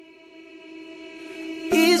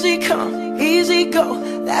Easy come, easy go,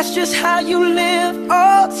 that's just how you live.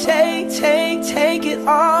 Oh, take it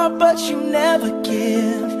all, but you never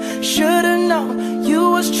give. Should've known you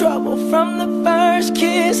was trouble from the first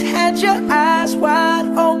kiss. Had your eyes wide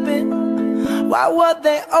open, why were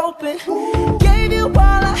they open? Gave you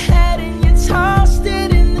all I had and you tossed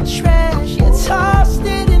it in the trash. You tossed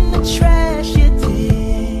it in the trash, you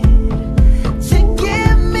did. To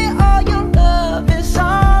give me all your love is all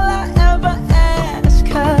I ever ask.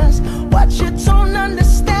 Cause what you don't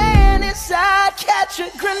understand is I'd catch a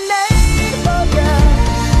grenade for ya.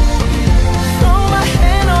 Throw my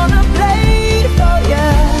hand on a blade for ya.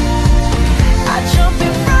 I'd jump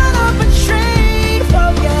in front of a train for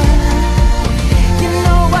ya. You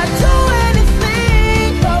know I'd do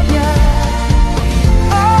anything for ya.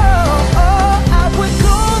 Oh, I would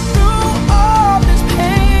go through all this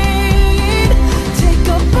pain. Take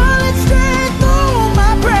a bullet straight through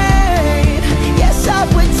my brain. Yes, I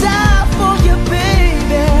would die for you,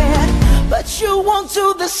 baby, but you won't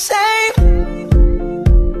do the same.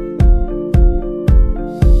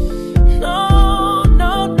 No,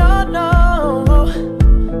 no, no, no.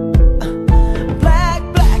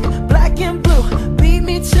 Black and blue, beat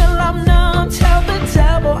me till I'm numb. Tell the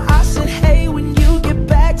devil I said hey when you get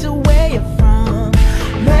back to where you're from.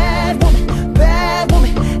 Mad woman, bad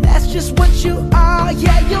woman, that's just what you are.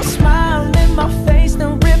 Yeah, you'll smile in my face,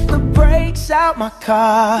 then rip the brakes out my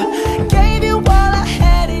car. Gave you all I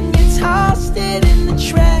had and you tossed it in the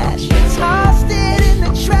trash. You tossed it in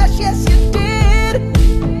the trash, yes you did.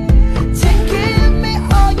 To give me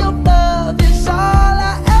all your love is all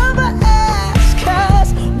I ever ask.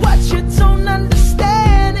 Cause what you don't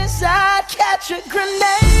understand is I'd catch a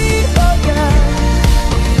grenade for ya.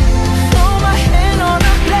 Throw my hand on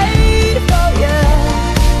a blade for ya.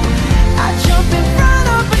 I'd jump in front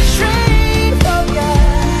of a train for ya.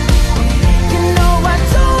 You know I'd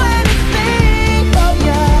do anything for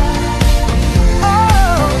ya.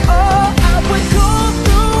 Oh, I would go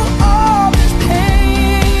through all this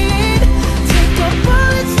pain. Take a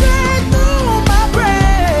bullet straight through my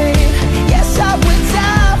brain. Yes, I would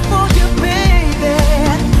die for you, baby,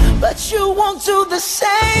 but you won't do the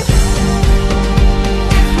same.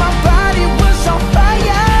 If my body was on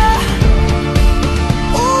fire,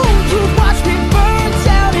 ooh, you'd watch me burn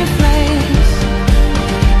down in flames.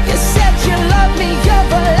 You said you loved me, you're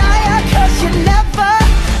a liar, cause you never,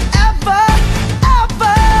 ever,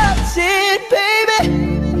 ever did, baby.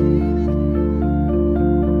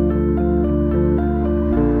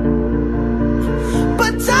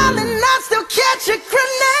 But darling, I'd still catch a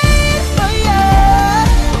grenade for ya.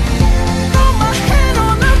 Throw my hand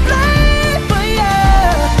on a blade for ya.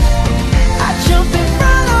 I'd jump in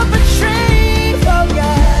front of a train for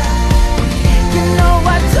ya. You know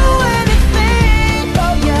I'd do anything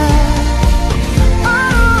for ya.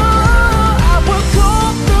 Oh, I would go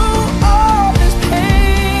through all this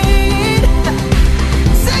pain.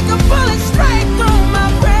 Take a bullet straight through my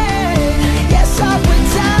brain. Yes, I would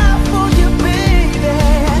die for you, baby,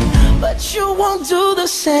 but you won't do the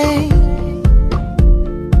same.